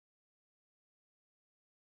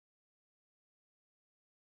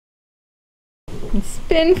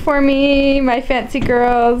Spin for me, my fancy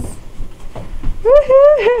girls.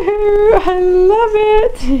 Woohoo! I love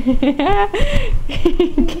it.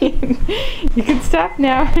 You can stop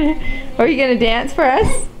now. Are you gonna dance for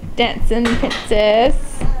us? Dancing princess.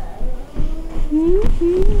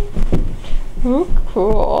 Oh,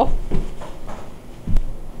 cool.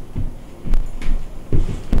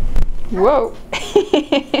 Whoa.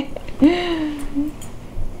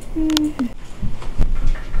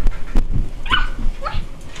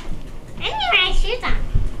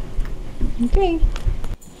 Okay.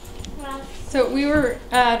 So we were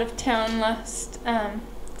out of town last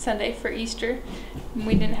Sunday for Easter, and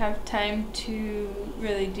we didn't have time to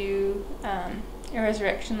really do a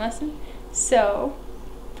resurrection lesson. So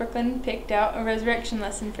Brooklyn picked out a resurrection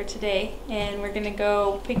lesson for today, and we're gonna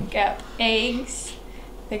go pick up eggs.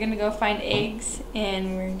 They're gonna go find eggs,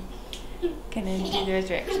 and we're gonna do the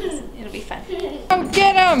resurrection lesson. It'll be fun. Go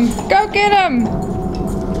get them! Go get them!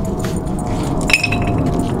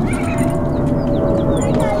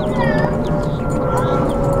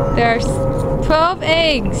 There's 12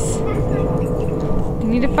 eggs. We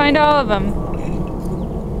need to find all of them.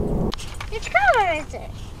 Which color is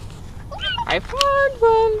it? I found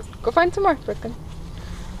one. Go find some more, Brooklyn.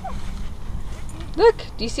 Look,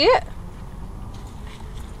 do you see it?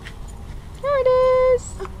 There it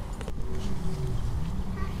is.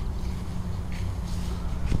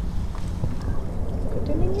 Put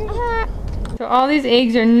them in your hat. So all these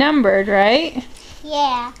eggs are numbered, right?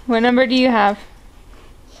 Yeah. What number do you have?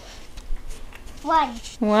 1.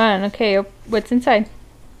 1. Okay, what's inside?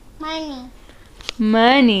 Money.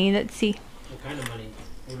 Money. Let's see. What kind of money?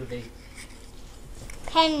 What are they?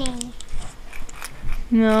 Penny.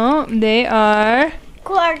 No, they are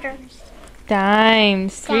Quarters.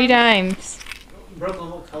 dimes. 3 dimes. Brooklyn,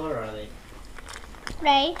 what color are they?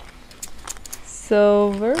 Right?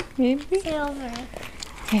 Silver, maybe? Silver.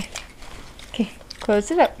 Okay. Okay, close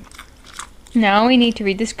it up. Now we need to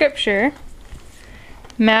read the scripture.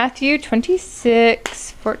 Matthew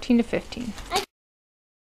 26, 14 to 15.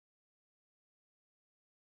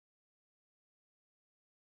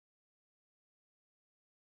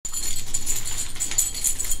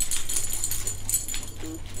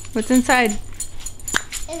 What's inside?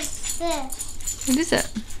 Is this? What is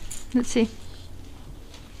it? Let's see.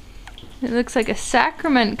 It looks like a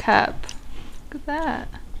sacrament cup. Look at that.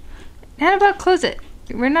 Annabelle, close it.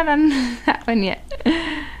 We're not on that one yet.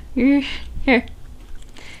 Here.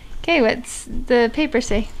 Okay, what's the paper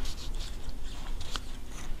say?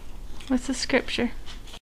 What's the scripture?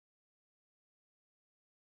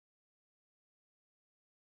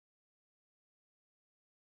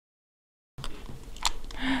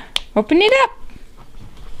 Open it up.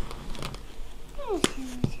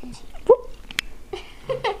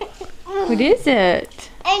 What is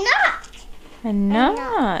it? A knot. A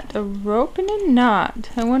knot. A rope and a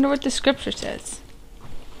knot. I wonder what the scripture says.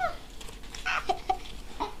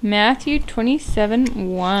 Matthew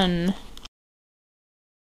 27:1.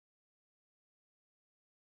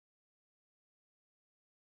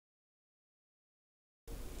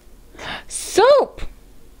 Soap!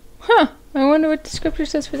 Huh. I wonder what the scripture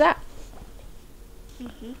says for that.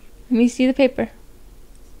 Let me see the paper.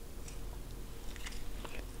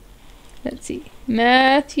 Let's see.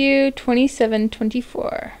 Matthew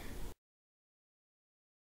 27:24.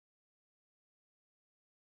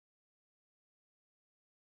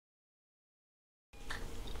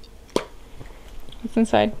 What's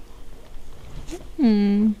inside?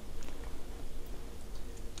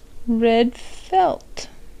 Red felt.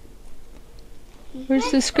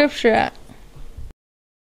 Where's the scripture at?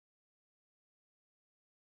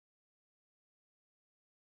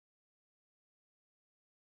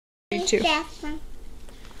 You too.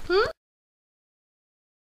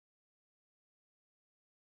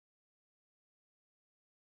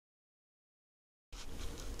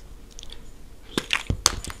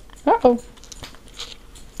 Uh-oh.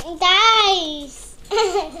 Dice.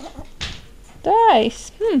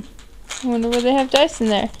 Dice. I wonder where they have dice in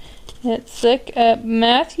there. Let's look at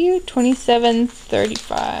Matthew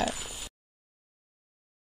 27:35.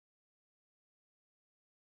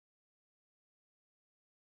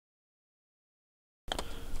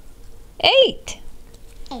 Eight.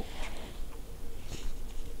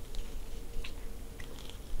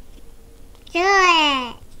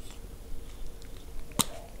 Good.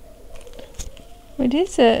 What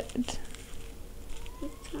is it?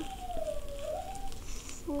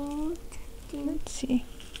 Let's see.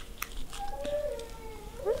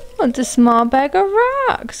 Oh, it's a small bag of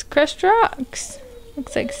rocks. Crushed rocks.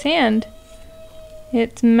 Looks like sand.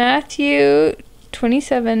 It's Matthew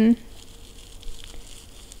 27:50.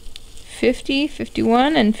 50,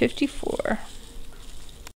 51, and 54.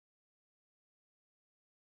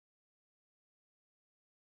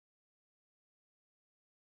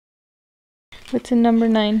 What's in number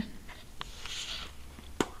 9?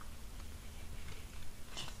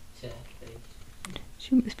 Sad face.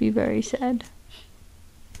 She must be very sad.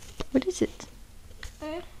 What is it?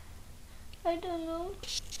 I don't know.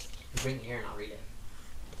 Bring it here and I'll read it.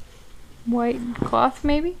 White cloth,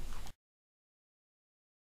 maybe?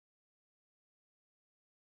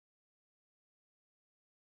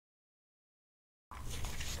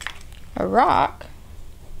 A rock?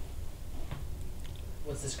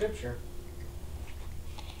 What's the scripture?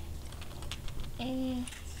 Mm.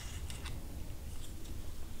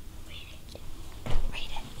 Read it.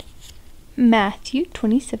 Matthew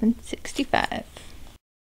 27:65.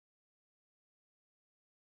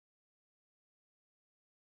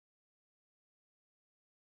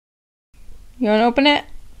 You want to open it?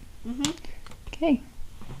 Mhm. Okay.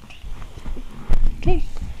 Okay.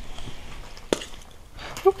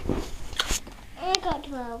 Oop. I got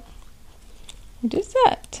 12. What is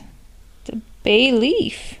that? It's a bay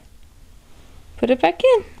leaf. Put it back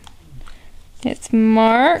in. It's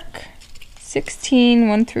Mark 16,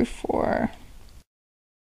 1 through 4.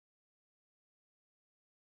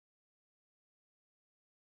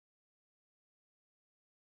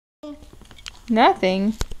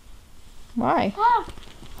 Nothing. Why? Ah,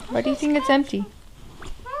 Why do you think it's empty?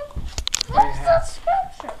 what's the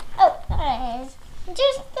scripture? Oh, there it is.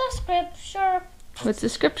 Just the scripture. What's the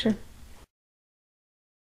scripture?